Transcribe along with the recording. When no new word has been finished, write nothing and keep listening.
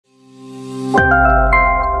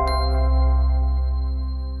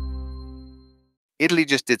Italy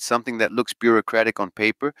just did something that looks bureaucratic on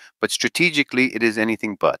paper, but strategically it is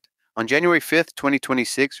anything but. On January 5th,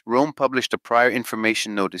 2026, Rome published a prior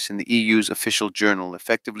information notice in the EU's official journal,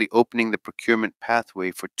 effectively opening the procurement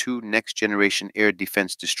pathway for two next-generation air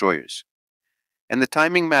defense destroyers. And the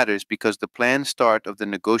timing matters because the planned start of the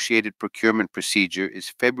negotiated procurement procedure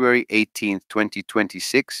is February 18th,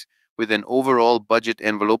 2026, with an overall budget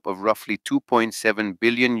envelope of roughly 2.7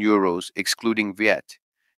 billion euros excluding VAT.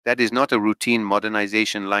 That is not a routine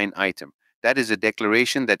modernization line item. That is a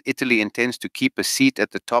declaration that Italy intends to keep a seat at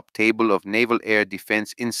the top table of naval air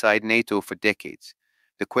defense inside NATO for decades.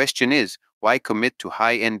 The question is, why commit to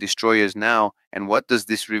high-end destroyers now, and what does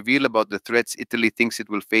this reveal about the threats Italy thinks it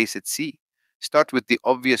will face at sea? Start with the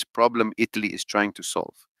obvious problem Italy is trying to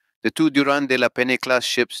solve. The two Durand de la Penne-class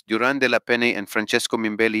ships, Durand de la Penne and Francesco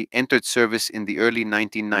Mimbelli, entered service in the early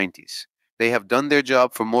 1990s. They have done their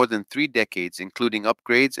job for more than 3 decades, including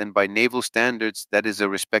upgrades, and by naval standards, that is a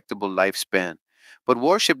respectable lifespan. But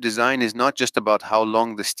warship design is not just about how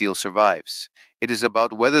long the steel survives. It is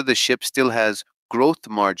about whether the ship still has growth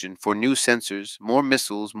margin for new sensors, more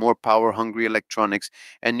missiles, more power-hungry electronics,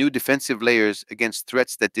 and new defensive layers against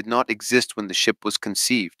threats that did not exist when the ship was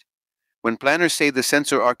conceived. When planners say the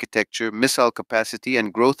sensor architecture, missile capacity,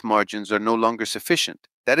 and growth margins are no longer sufficient,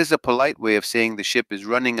 that is a polite way of saying the ship is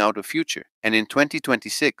running out of future. And in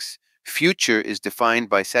 2026, future is defined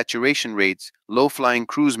by saturation rates, low-flying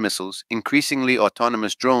cruise missiles, increasingly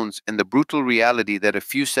autonomous drones, and the brutal reality that a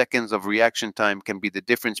few seconds of reaction time can be the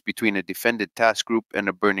difference between a defended task group and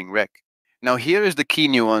a burning wreck. Now, here is the key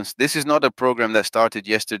nuance. This is not a program that started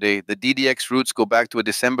yesterday. The DDX roots go back to a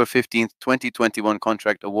December 15th, 2021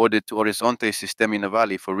 contract awarded to Orizzonte Sistemi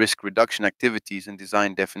Navali for risk reduction activities and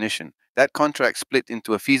design definition. That contract split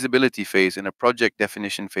into a feasibility phase and a project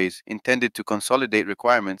definition phase intended to consolidate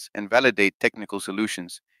requirements and validate technical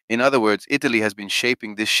solutions. In other words, Italy has been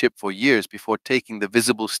shaping this ship for years before taking the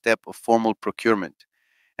visible step of formal procurement.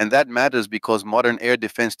 And that matters because modern air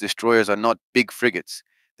defense destroyers are not big frigates.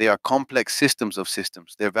 They are complex systems of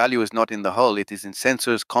systems. Their value is not in the hull, it is in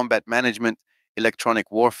sensors, combat management, electronic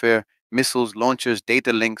warfare, missiles, launchers,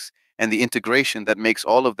 data links, and the integration that makes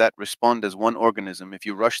all of that respond as one organism. If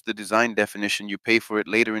you rush the design definition, you pay for it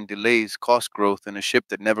later in delays, cost growth, and a ship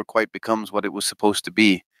that never quite becomes what it was supposed to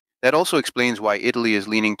be. That also explains why Italy is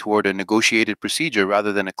leaning toward a negotiated procedure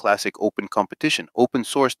rather than a classic open competition. Open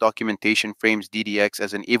source documentation frames DDX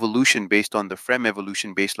as an evolution based on the FREMM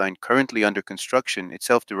Evolution baseline currently under construction,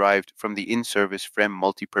 itself derived from the in-service FREMM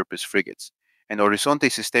multipurpose frigates. And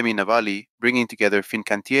Orizzonte Sistemi Navali, bringing together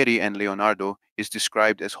Fincantieri and Leonardo, is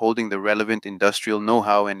described as holding the relevant industrial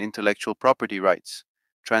know-how and intellectual property rights.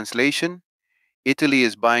 Translation: Italy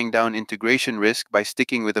is buying down integration risk by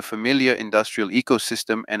sticking with a familiar industrial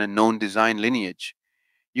ecosystem and a known design lineage.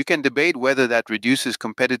 You can debate whether that reduces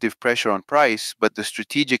competitive pressure on price, but the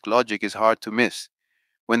strategic logic is hard to miss.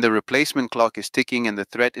 When the replacement clock is ticking and the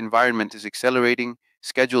threat environment is accelerating,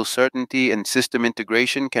 schedule certainty and system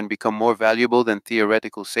integration can become more valuable than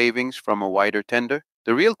theoretical savings from a wider tender.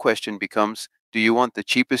 The real question becomes, do you want the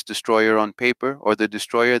cheapest destroyer on paper or the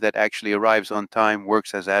destroyer that actually arrives on time,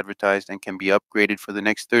 works as advertised, and can be upgraded for the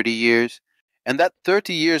next 30 years? And that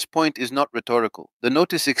 30 years point is not rhetorical. The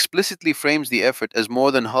notice explicitly frames the effort as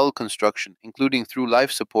more than hull construction, including through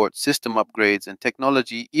life support, system upgrades, and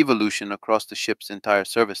technology evolution across the ship's entire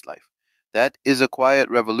service life. That is a quiet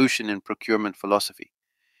revolution in procurement philosophy.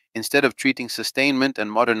 Instead of treating sustainment and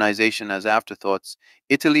modernization as afterthoughts,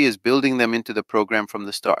 Italy is building them into the program from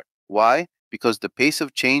the start. Why? Because the pace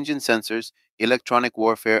of change in sensors, electronic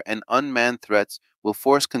warfare, and unmanned threats will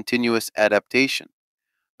force continuous adaptation.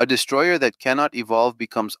 A destroyer that cannot evolve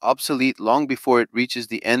becomes obsolete long before it reaches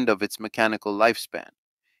the end of its mechanical lifespan.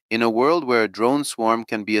 In a world where a drone swarm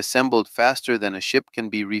can be assembled faster than a ship can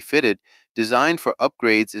be refitted, design for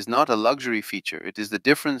upgrades is not a luxury feature, it is the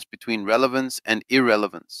difference between relevance and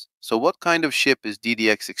irrelevance. So what kind of ship is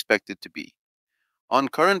DDX expected to be? On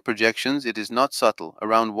current projections, it is not subtle,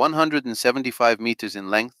 around 175 meters in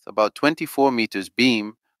length, about 24 meters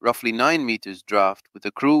beam, roughly 9 meters draft, with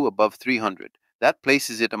a crew above 300. That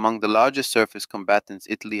places it among the largest surface combatants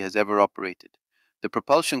Italy has ever operated. The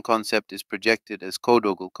propulsion concept is projected as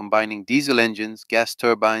Kodogal, combining diesel engines, gas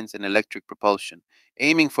turbines, and electric propulsion,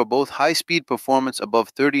 aiming for both high-speed performance above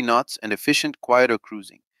 30 knots and efficient, quieter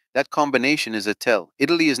cruising. That combination is a tell.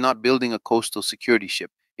 Italy is not building a coastal security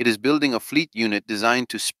ship. It is building a fleet unit designed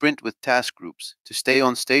to sprint with task groups, to stay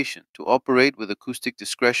on station, to operate with acoustic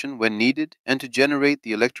discretion when needed, and to generate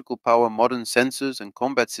the electrical power modern sensors and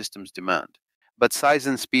combat systems demand. But size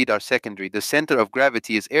and speed are secondary. The center of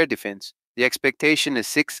gravity is air defense. The expectation is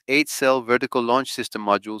 6 8-cell vertical launch system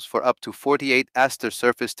modules for up to 48 Aster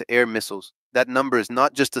surface-to-air missiles. That number is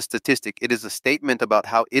not just a statistic, it is a statement about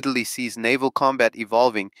how Italy sees naval combat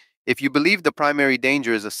evolving. If you believe the primary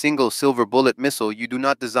danger is a single silver bullet missile, you do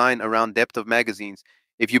not design around depth of magazines.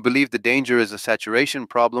 If you believe the danger is a saturation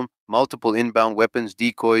problem, multiple inbound weapons,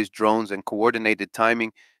 decoys, drones, and coordinated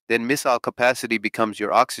timing, then missile capacity becomes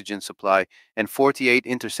your oxygen supply, and 48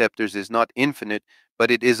 interceptors is not infinite, but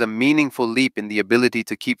it is a meaningful leap in the ability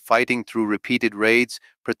to keep fighting through repeated raids,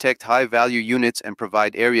 protect high-value units, and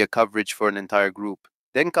provide area coverage for an entire group.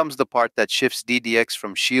 Then comes the part that shifts DDX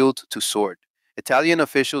from shield to sword. Italian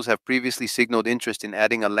officials have previously signaled interest in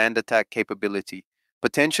adding a land attack capability,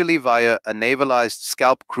 potentially via a navalized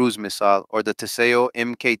Scalp cruise missile or the Teseo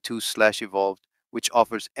Mk2/Evolved, which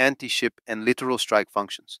offers anti-ship and littoral strike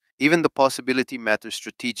functions. Even the possibility matters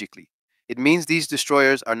strategically. It means these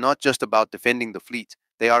destroyers are not just about defending the fleet,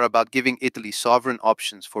 they are about giving Italy sovereign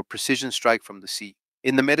options for precision strike from the sea.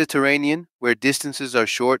 In the Mediterranean, where distances are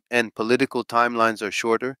short and political timelines are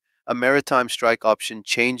shorter, a maritime strike option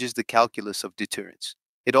changes the calculus of deterrence.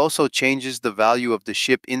 It also changes the value of the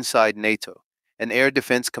ship inside NATO. An air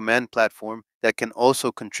defense command platform that can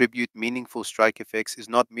also contribute meaningful strike effects is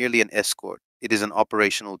not merely an escort, it is an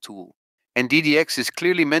operational tool. And DDX is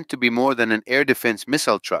clearly meant to be more than an air defense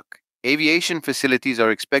missile truck. Aviation facilities are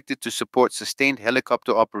expected to support sustained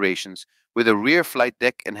helicopter operations with a rear flight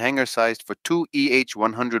deck and hangar sized for two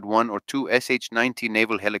EH-101 or two SH-90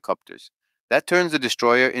 naval helicopters. That turns the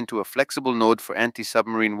destroyer into a flexible node for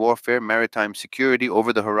anti-submarine warfare, maritime security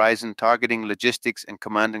over the horizon, targeting logistics and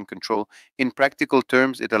command and control. In practical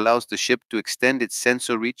terms, it allows the ship to extend its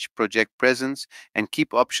sensor reach, project presence, and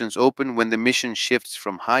keep options open when the mission shifts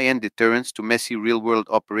from high-end deterrence to messy real-world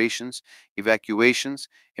operations, evacuations,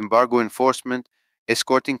 embargo enforcement,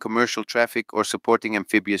 escorting commercial traffic, or supporting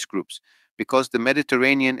amphibious groups. Because the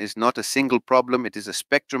Mediterranean is not a single problem, it is a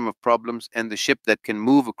spectrum of problems, and the ship that can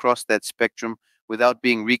move across that spectrum without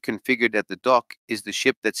being reconfigured at the dock is the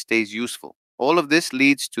ship that stays useful. All of this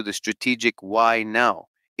leads to the strategic why now.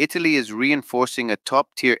 Italy is reinforcing a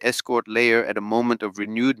top-tier escort layer at a moment of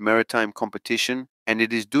renewed maritime competition, and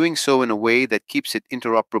it is doing so in a way that keeps it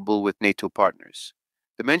interoperable with NATO partners.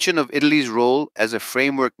 The mention of Italy's role as a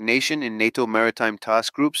framework nation in NATO maritime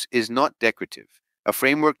task groups is not decorative. A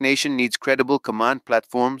framework nation needs credible command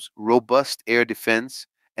platforms, robust air defense,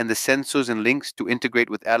 and the sensors and links to integrate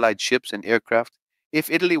with allied ships and aircraft. If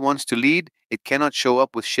Italy wants to lead, it cannot show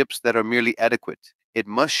up with ships that are merely adequate. It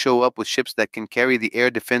must show up with ships that can carry the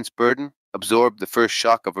air defense burden, absorb the first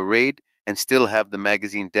shock of a raid, and still have the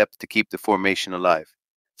magazine depth to keep the formation alive.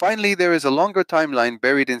 Finally, there is a longer timeline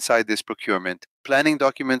buried inside this procurement. Planning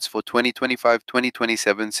documents for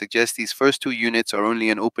 2025-2027 suggest these first two units are only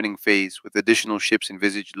an opening phase, with additional ships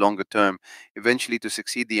envisaged longer term, eventually to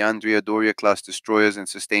succeed the Andrea Doria-class destroyers and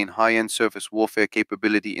sustain high-end surface warfare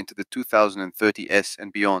capability into the 2030s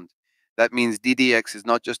and beyond. That means DDX is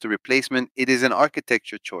not just a replacement, it is an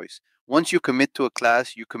architecture choice. Once you commit to a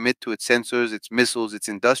class, you commit to its sensors, its missiles, its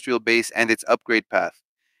industrial base, and its upgrade path.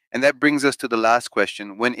 And that brings us to the last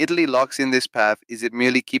question. When Italy locks in this path, is it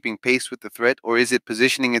merely keeping pace with the threat, or is it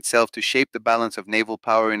positioning itself to shape the balance of naval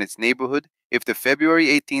power in its neighborhood? If the February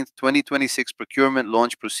 18th, 2026 procurement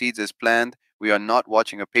launch proceeds as planned, we are not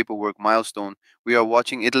watching a paperwork milestone. We are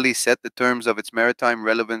watching Italy set the terms of its maritime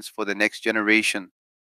relevance for the next generation.